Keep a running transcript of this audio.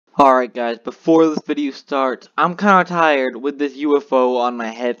Alright guys, before this video starts, I'm kinda tired with this UFO on my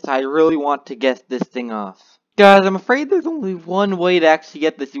head, so I really want to get this thing off. Guys, I'm afraid there's only one way to actually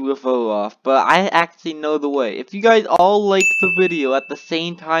get this UFO off, but I actually know the way. If you guys all like the video at the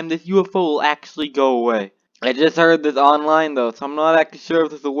same time, this UFO will actually go away. I just heard this online though, so I'm not actually sure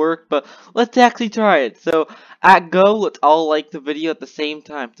if this will work, but let's actually try it. So, at go, let's all like the video at the same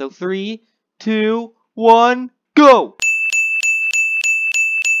time. So 3, 2, 1, go!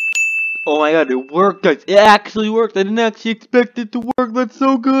 Oh my god, it worked, guys. It actually worked. I didn't actually expect it to work. That's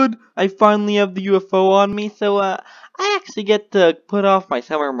so good. I finally have the UFO on me, so I actually get to put off my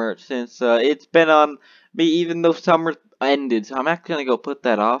summer merch since it's been on me even though summer ended. So I'm actually gonna go put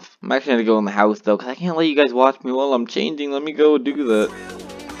that off. I'm actually gonna go in the house though, because I can't let you guys watch me while I'm changing. Let me go do that.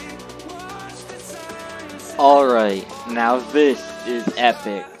 Alright, now this is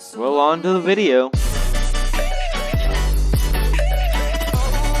epic. Well, on to the video.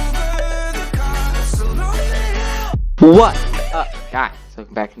 What up, guys?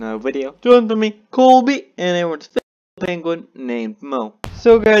 Welcome back to another video. Joined by me, Colbe, and everyone's favorite penguin named Mo.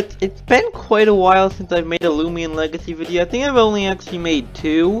 So guys, it's been quite a while since I've made a Loomian Legacy video. I think I've only actually made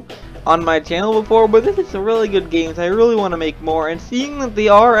 2 on my channel before, but this is some really good games. I really want to make more, and seeing that they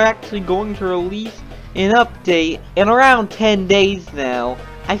are actually going to release an update in around 10 days now,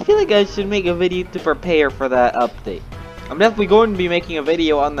 I feel like I should make a video to prepare for that update. I'm definitely going to be making a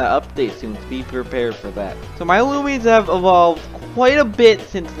video on the update soon, so be prepared for that. So my Loomians have evolved quite a bit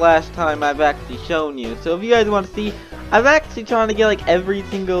since last time I've actually shown you. So if you guys want to see, I'm actually trying to get like every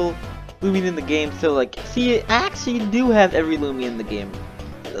single Loomian in the game. So like, see, I actually do have every Loomian in the game.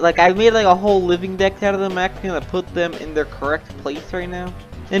 Like, I've made like a whole living deck out of them. I'm actually going to put them in their correct place right now.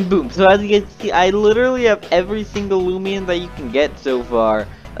 And boom, so as you guys see, I literally have every single Loomian that you can get so far.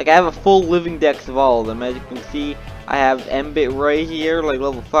 Like, I have a full living deck of all of them. As you can see, I have M-Bit right here, like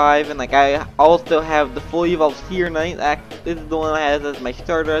level 5, and like I also have the fully evolved Seer Knight. This is the one I have as my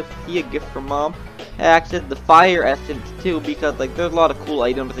starter. See, a gift from mom. I actually have the Fire Essence too, because like there's a lot of cool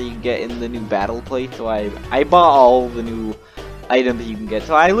items that you can get in the new battle place. So I bought all the new items you can get.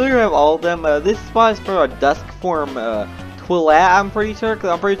 So I literally have all of them. This spot is for a Dusk form Twillat, I'm pretty sure, because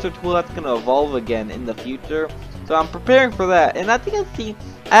I'm pretty sure Twillat's gonna evolve again in the future. So I'm preparing for that, and I think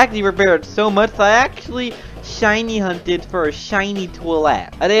I actually prepared so much that I actually shiny hunted for a shiny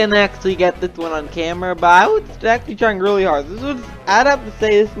Twillat. I didn't actually get this one on camera, but I was actually trying really hard. I'd have to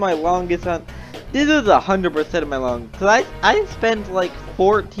say this is my longest hunt. This is 100% of my longest, because I spent like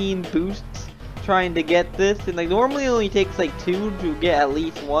 14 boosts trying to get this, and like normally it only takes like 2 to get at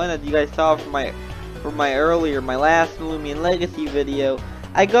least 1, as you guys saw from my last Loomian Legacy video.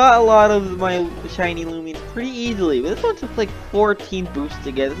 I got a lot of my shiny Loomians pretty easily, but this one took like 14 boosts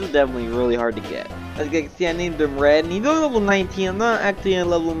to get. This is definitely really hard to get. As you can see, I named him Red, and he's only level 19. I'm not actually going to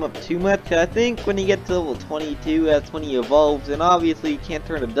level him up too much. I think when he gets to level 22, that's when he evolves, and obviously you can't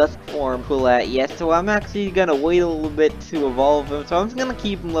turn a Dusk form Twillat yet, so I'm actually going to wait a little bit to evolve him, so I'm just going to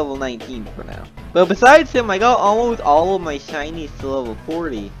keep him level 19 for now. But besides him, I got almost all of my shinies to level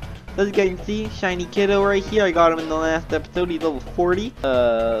 40. As you guys can see, Shiny Kiddo right here, I got him in the last episode, he's level 40.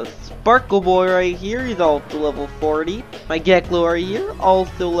 Sparkle Boy right here, he's also level 40. My Geklo right here,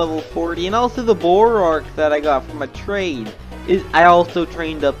 also level 40. And also the Borark that I got from a trade, I also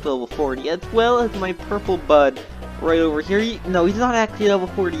trained up to level 40. As well as my Purple Bud right over here. No, he's not actually level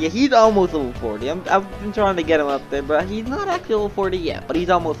 40 yet, he's almost level 40. I've been trying to get him up there, but he's not actually level 40 yet. But he's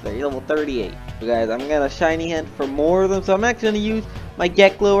almost there, he's level 38. So guys, I'm gonna shiny hunt for more of them, so I'm actually gonna use my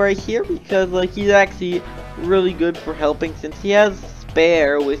Geklo right here, because like he's actually really good for helping since he has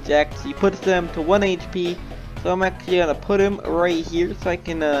spare, which actually puts them to 1 HP. So I'm actually gonna put him right here so I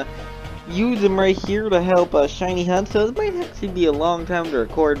can use him right here to help shiny hunt. So it might actually be a long time to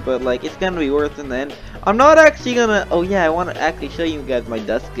record, but like it's gonna be worth it in the end. I'm not actually gonna, oh yeah, I want to actually show you guys my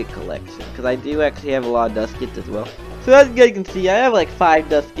Dusket collection, because I do actually have a lot of Duskets as well. So as you guys can see, I have like 5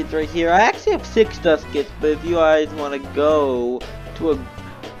 Duskets right here. I actually have 6 Duskets, but if you guys want to go to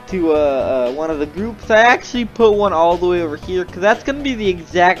one of the groups, I actually put one all the way over here, because that's going to be the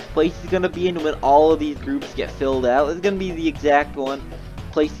exact place he's going to be in when all of these groups get filled out. It's going to be the exact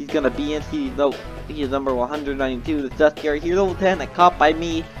place he's going to be in. He's number 192, the Dusky right here, level 10, a cop by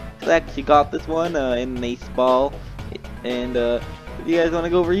me. I actually got this one in an ace ball, and if you guys want to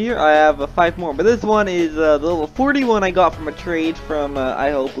go over here, I have 5 more, but this one is the level 41 I got from a trade from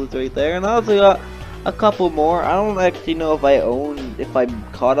I Hope was right there, and I also got a couple more. I don't actually know if I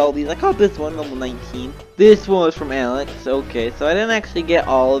caught all these. I caught this one, level 19. This one was from Alex. Okay, so I didn't actually get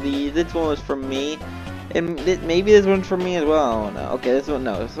all of these. This one was from me, and maybe this one's from me as well. I don't know. Okay, this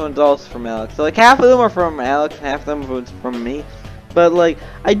one's also from Alex. So like half of them are from Alex, and half of them are from me. But like,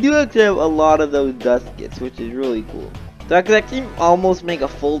 I do actually have a lot of those duskets, which is really cool. So I could actually almost make a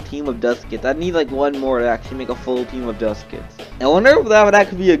full team of duskets. I'd need like one more to actually make a full team of duskets. I wonder if that would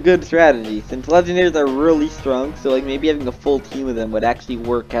actually be a good strategy, since legendaries are really strong, so like maybe having a full team of them would actually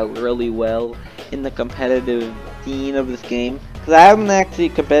work out really well in the competitive scene of this game. Because I haven't actually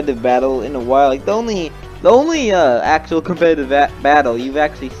competitive battle in a while. Like the only actual competitive battle you've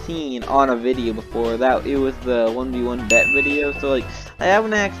actually seen on a video before, that it was the 1v1 bet video. So like I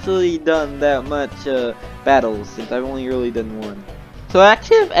haven't actually done that much battles, since I've only really done one. So I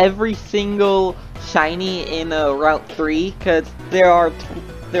actually have every single shiny in Route 3, because there are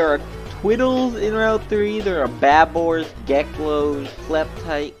Twiddles in Route 3, there are Babors, Geklos,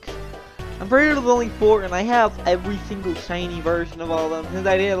 Kleptykes. I'm pretty sure there's only 4, and I have every single shiny version of all of them, since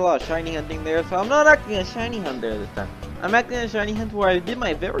I did a lot of shiny hunting there, so I'm not acting a shiny hunt there this time. I'm acting a shiny hunt where I did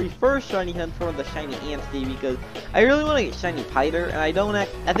my very first shiny hunt for the shiny Antsy, because I really want to get shiny Piter, and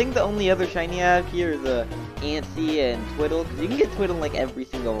I think the only other shiny I have here is Antsy and Twiddle, because you can get Twiddle in like every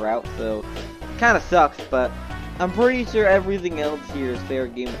single route, so it kind of sucks, but I'm pretty sure everything else here is fair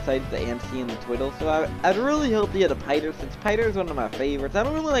game besides the Antsy and the Twiddle, so I'd really hope to get a Piter, since Piter is one of my favorites. I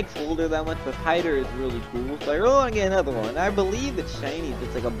don't really like Soldier that much, but Piter is really cool, so I really want to get another one. I believe it's shiny,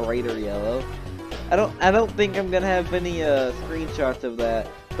 it's like a brighter yellow. I don't think I'm gonna have any screenshots of that,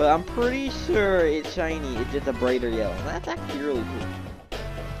 but I'm pretty sure it's shiny, it's just a brighter yellow. That's actually really cool.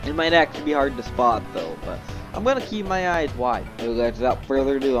 It might actually be hard to spot though, but I'm gonna keep my eyes wide. So guys, without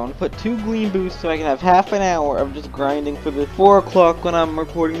further ado, I'm gonna put 2 gleam boosts so I can have half an hour of just grinding for the 4 o'clock when I'm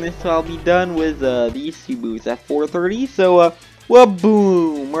recording this, so I'll be done with these 2 boosts at 4:30. So well,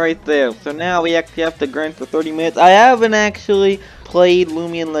 boom, right there. So now we actually have to grind for 30 minutes. I haven't actually played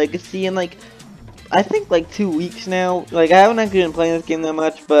Loomian Legacy in like, I think like 2 weeks now. Like I haven't actually been playing this game that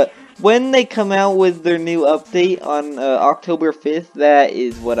much, but when they come out with their new update on October 5th, that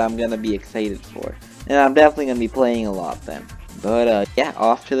is what I'm gonna be excited for. And I'm definitely gonna be playing a lot then. But yeah,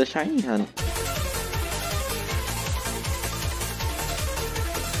 off to the shiny hunt.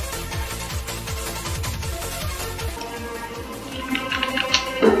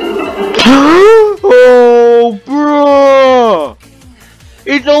 Oh, bruh!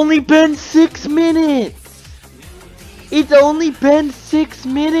 It's only been 6 minutes! It's only been 6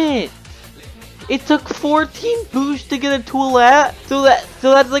 minutes! It took 14 boosts to get a tool app, so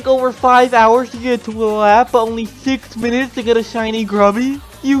that's like over 5 hours to get a tool app, but only 6 minutes to get a shiny Grubby?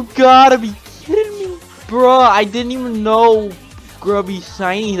 You gotta be kidding me! Bruh, I didn't even know Grubby's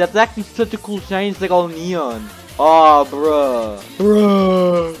shiny. That's actually such a cool shiny, it's like all neon. Aw, bruh.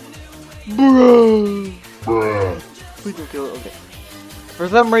 Bruh. Bruh. Bruh. Please don't kill it, okay. For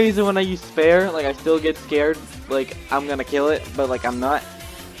some reason when I use spare, like I still get scared, like I'm gonna kill it, but like I'm not.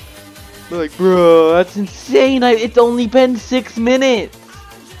 Like, bro, that's insane. It's only been 6 minutes.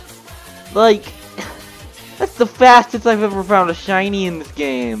 Like, that's the fastest I've ever found a shiny in this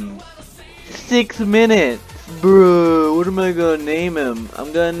game. 6 minutes. Bro, what am I gonna name him?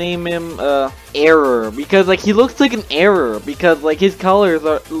 I'm gonna name him, Error. Because, like, he looks like an error. Because, like, his colors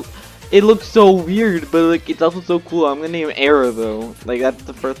are... It looks so weird, but, like, it's also so cool. I'm gonna name him Error, though. Like, that's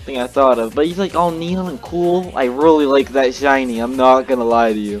the first thing I thought of. But he's, like, all neon and cool. I really like that shiny. I'm not gonna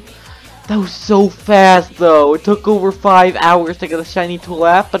lie to you. That was so fast though. It took over 5 hours to get a shiny tool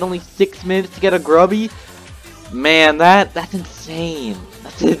app, but only 6 minutes to get a Grubby. Man, that's insane.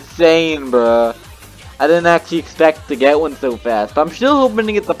 That's insane, bruh. I didn't actually expect to get one so fast. But I'm still hoping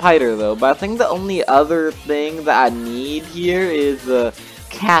to get the Piter though. But I think the only other thing that I need here is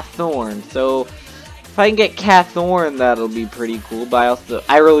Cathorn. So if I can get Cathorn, that'll be pretty cool. But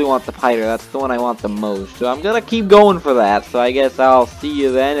I really want the Piter. That's the one I want the most. So I'm gonna keep going for that. So I guess I'll see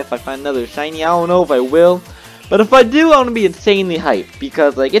you then if I find another shiny. I don't know if I will. But if I do, I'm gonna be insanely hyped.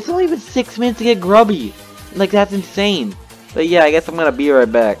 Because, like, it's only been 6 minutes to get Grubby. Like, that's insane. But yeah, I guess I'm gonna be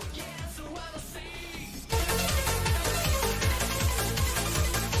right back.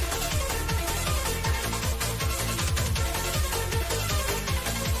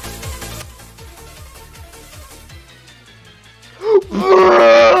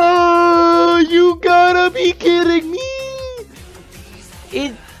 You gotta be kidding me!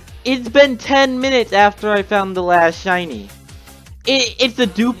 It's been 10 minutes after I found the last shiny. It's a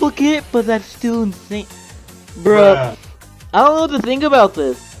duplicate, but that's still insane. Bruh. I don't know what to think about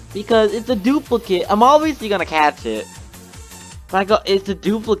this. Because it's a duplicate. I'm obviously gonna catch it. But it's a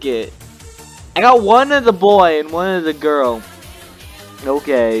duplicate. I got one as a boy and one as a girl.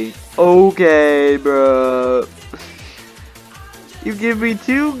 Okay. Okay, bruh. You give me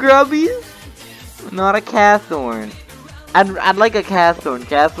 2 Grubbies? Not a Cathorn. I'd like a Cathorn.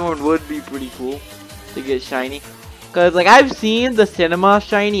 Cathorn would be pretty cool to get shiny. Cause like I've seen the cinema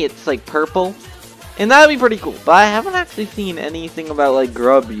shiny, it's like purple, and that'd be pretty cool. But I haven't actually seen anything about like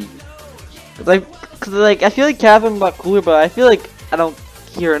grubby. Cause I feel like Catherine's a lot cooler, but I feel like I don't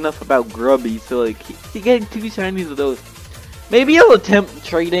hear enough about grubby. So like getting 2 shinies of those. Maybe I'll attempt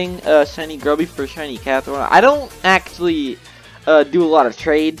trading shiny grubby for shiny Catherine. I don't actually do a lot of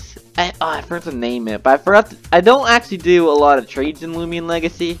trades. I forgot to name it, but I forgot. I don't actually do a lot of trades in Loomian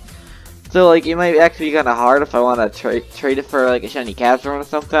Legacy. So like it might actually be kind of hard if I want to trade it for like a shiny Catherine or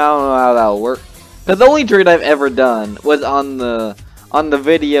something. I don't know how that'll work. Cause the only trade I've ever done was on the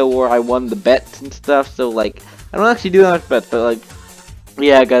video where I won the bets and stuff. So like I don't actually do that much bets, but like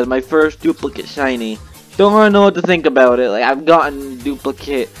yeah, guys, my first duplicate shiny. Don't really know what to think about it. Like I've gotten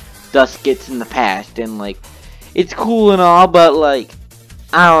duplicate Duskets in the past, and like it's cool and all, but like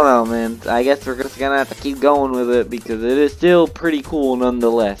I don't know, man. I guess we're just gonna have to keep going with it because it is still pretty cool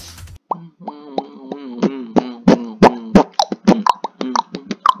nonetheless.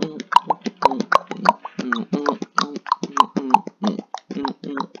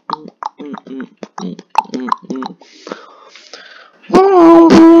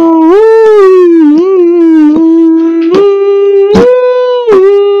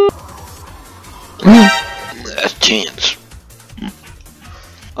 Last chance.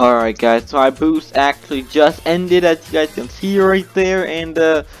 Alright guys, so my boost actually just ended, as you guys can see right there, and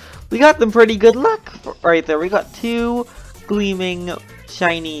we got them pretty good luck right there. We got 2 gleaming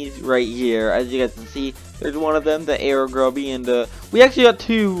shinies right here, as you guys can see. There's one of them, the arrow grubby, and we actually got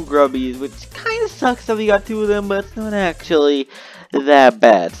 2 grubbies, which kind of sucks that we got 2 of them, but it's not actually that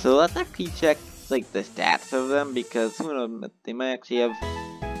bad. So let's actually check like the stats of them, because who knows, they might actually have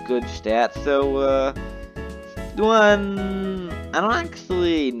good stats. So one, I don't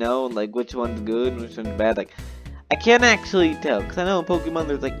actually know like which one's good and which one's bad. Like I can't actually tell, because I know in Pokemon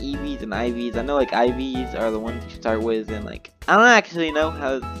there's like EVs and IVs. I know like IVs are the ones you start with, and like I don't actually know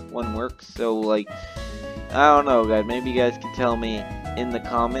how this one works. So like I don't know, guys, maybe you guys can tell me in the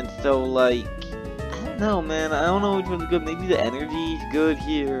comments. So like I don't know, man, I don't know which one's good. Maybe the energy's good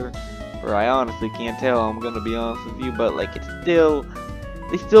here, or I honestly can't tell, I'm gonna be honest with you. But like it's still,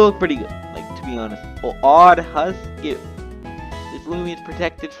 they still look pretty good, like, to be honest. Well, Odd Husk, this Loomian is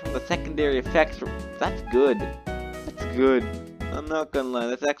protected from the secondary effects. That's good. That's good. I'm not gonna lie,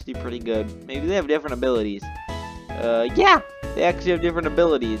 that's actually pretty good. Maybe they have different abilities. Yeah, they actually have different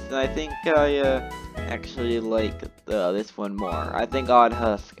abilities, and I think I actually like this one more. I think Odd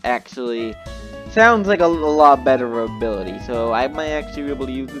Husk actually sounds like a lot better ability, so I might actually be able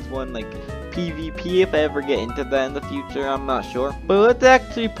to use this one like PvP if I ever get into that in the future. I'm not sure, but let's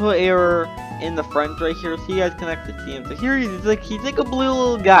actually put Error in the front right here so you guys can actually see him. So here he's like a blue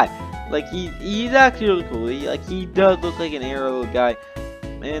little guy. Like he's actually really cool. He does look like an Arrow little guy,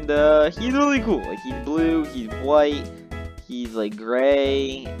 and he's really cool. Like he's blue, he's white, he's like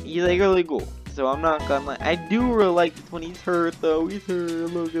gray. He's like really cool. So I'm not gonna lie, I do really like this one. He's hurt though. He's hurt.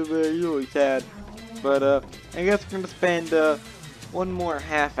 Look at that. He's really sad. But I guess we're gonna spend one more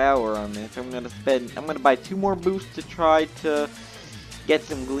half hour on this. I'm gonna buy 2 more boosts to try to get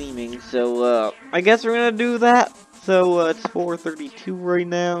some gleaming. So I guess we're gonna do that. So it's 4:32 right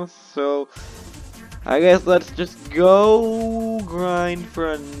now. So I guess let's just go grind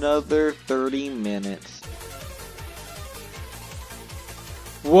for another 30 minutes.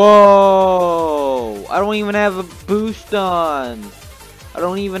 Whoa! I don't even have a boost on. I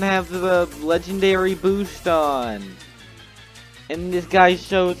don't even have the legendary boost on. And this guy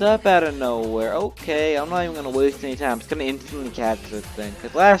shows up out of nowhere. Okay, I'm not even gonna waste any time. I'm just gonna instantly catch this thing.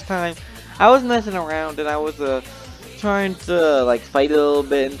 Cause last time I was messing around and I was trying to like fight a little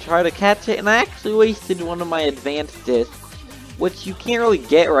bit and try to catch it, and I actually wasted one of my advanced discs, which you can't really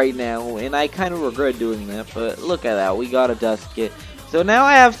get right now, and I kind of regret doing that. But look at that, we got a Dusket. So now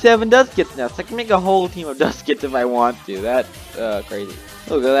I have 7 Duskets now, so I can make a whole team of Duskets if I want to. That's crazy.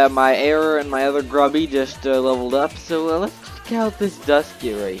 Look at that, my Error and my other Grubby just leveled up. So let's check out this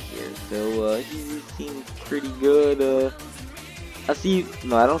Dusket right here. So he seems pretty good. I see.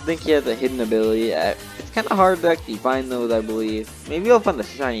 No, I don't think he has a hidden ability. It's kind of hard to actually find those, I believe. Maybe I'll find a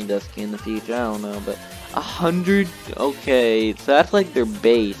shiny Dusket in the future. I don't know, but 100. Okay, so that's like their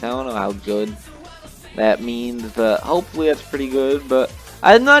base. I don't know how good that means, but hopefully that's pretty good. But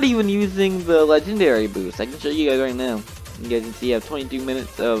I'm not even using the legendary boost. I can show you guys right now. You guys can see I have 22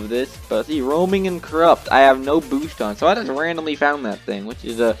 minutes of this. But see, roaming and corrupt, I have no boost on, so I just randomly found that thing, which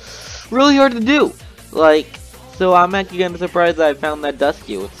is really hard to do. Like, so I'm actually kind of surprised that I found that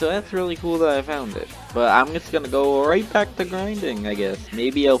Dusky. So that's really cool that I found it. But I'm just gonna go right back to grinding, I guess.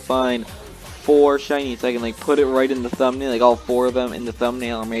 Maybe I'll find 4 shinies so I can like put it right in the thumbnail, like all 4 of them in the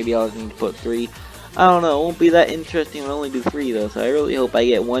thumbnail, or maybe I'll just need to put 3. I don't know, it won't be that interesting. I'll only do 3 though, so I really hope I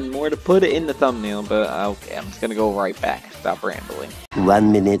get 1 more to put it in the thumbnail. But okay, I'm just gonna go right back. Stop rambling.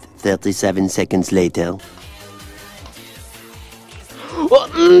 1 minute, 37 seconds later.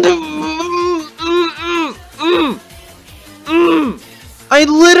 I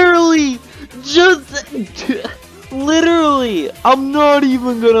literally just literally, I'm not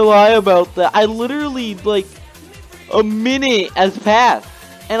even gonna lie about that. I literally, like, a minute has passed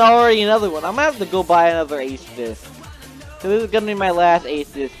and already another one. I'm gonna have to go buy another ace disc. So this is gonna be my last ace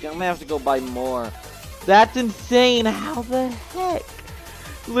disc. I'm gonna have to go buy more. That's insane. How the heck?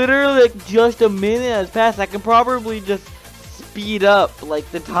 Literally, like, just a minute has passed. I can probably just speed up, like,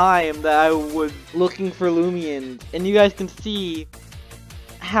 the time that I was looking for Loomian, and you guys can see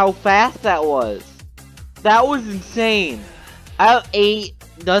how fast that was. That was insane. I have 8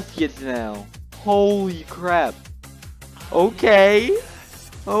 dust kits now. Holy crap. Okay,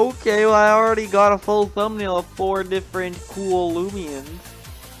 well, I already got a full thumbnail of 4 different cool Loomians.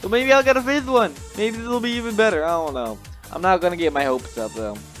 So maybe I'll get a 5th one. Maybe this will be even better. I don't know. I'm not gonna get my hopes up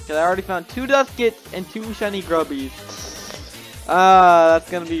though, because I already found 2 dust kits and 2 shiny grubbies. That's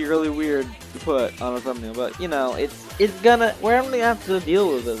gonna be really weird to put on a thumbnail, but you know, we're only gonna have to deal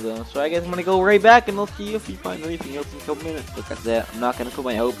with it though. So I guess I'm gonna go right back and we'll see if we find anything else in a couple minutes. Look at that. I'm not gonna put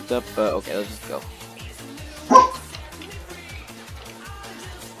my hopes up, but okay, let's just go.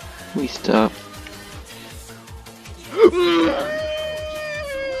 We stop.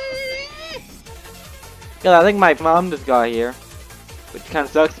 Yeah, I think my mom just got here, which kind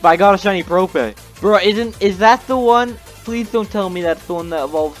of sucks. But I got a shiny Prope. Bro, is that the one? Please don't tell me that's the one that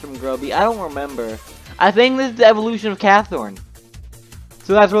evolves from Grubby. I don't remember. I think this is the evolution of Cathorn.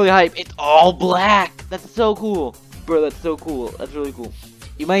 So that's really hype. It's all black. That's so cool. Bro, that's so cool. That's really cool.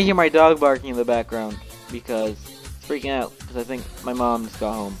 You might hear my dog barking in the background because it's freaking out because I think my mom just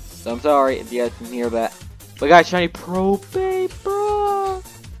got home. So I'm sorry if you guys can hear that. But guys, shiny Prope, bro.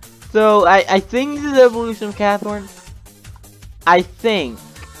 So I think this is the evolution of Cathorn. I think.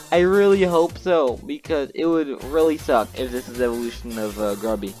 I really hope so, because it would really suck if this is the evolution of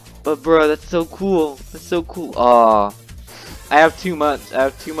Grubby. But bro, that's so cool. That's so cool. Aw. I have too much. I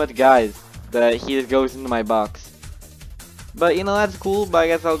have too much guys that he just goes into my box. But you know, that's cool, but I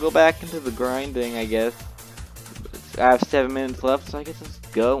guess I'll go back into the grinding, I guess. I have 7 minutes left, so I guess let's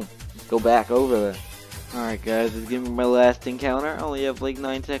go. Let's go back over there. Alright guys, this is gonna be my last encounter. I only have like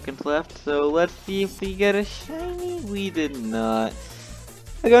 9 seconds left, so let's see if we get a shiny. We did not.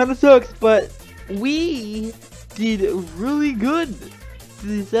 It kinda sucks, but we did really good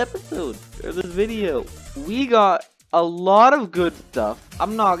this episode, or this video. We got a lot of good stuff.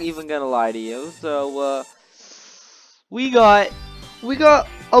 I'm not even gonna lie to you. So, we got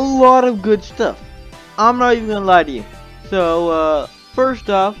a lot of good stuff. I'm not even gonna lie to you. So, first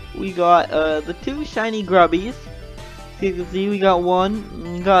off, we got, the 2 shiny grubbies. So you can see we got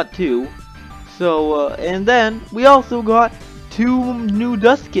 1, we got 2. So, and then we also got 2 new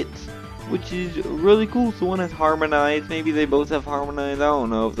dust kits, which is really cool. So one has harmonized. Maybe they both have harmonized. I don't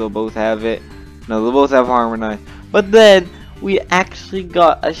know if they'll both have it. No, they'll both have harmonized. But then we actually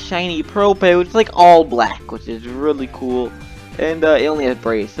got a shiny Prope, which is like all black, which is really cool. And it only has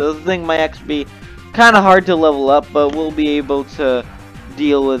brace, so this thing might actually be kind of hard to level up, but we'll be able to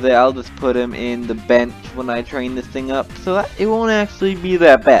deal with it. I'll just put him in the bench when I train this thing up, so that it won't actually be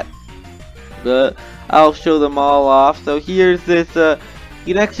that bad. But I'll show them all off. So here's this,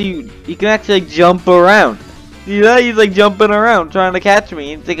 you can actually jump around. See that? He's like jumping around trying to catch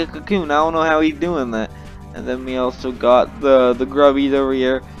me. It's like a cocoon. I don't know how he's doing that. And then we also got the grubbies over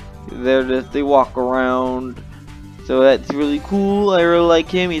here. They walk around. So that's really cool. I really like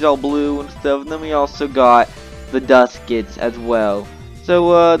him. He's all blue and stuff. And then we also got the dust kits as well.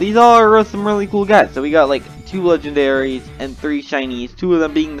 So these all are some really cool guys. So we got like 2 legendaries and 3 shinies. 2 of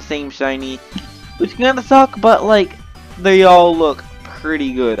them being the same shiny, which kind of suck, but like they all look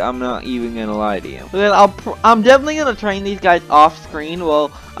pretty good. I'm not even gonna lie to you. But I'm definitely gonna train these guys off screen.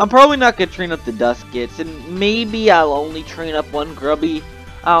 Well, I'm probably not gonna train up the dust kits, and maybe I'll only train up 1 grubby.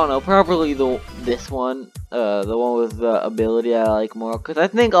 I don't know, probably this one, the one with the ability I like more, because I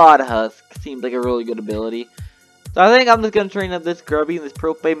think Odd Husk seems like a really good ability. So I think I'm just gonna train up this grubby and this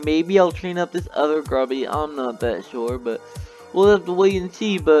Prope. Maybe I'll train up this other grubby. I'm not that sure, but we'll have to wait and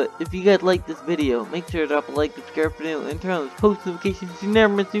see. But if you guys like this video, make sure to drop a like, subscribe for new, and turn on those post notifications so you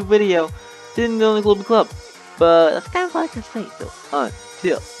never miss a new video. Then go in the Colbe Club. But that's kind of all I can say. So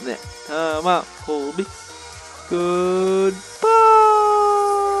until next time, I'm Colbe. Goodbye.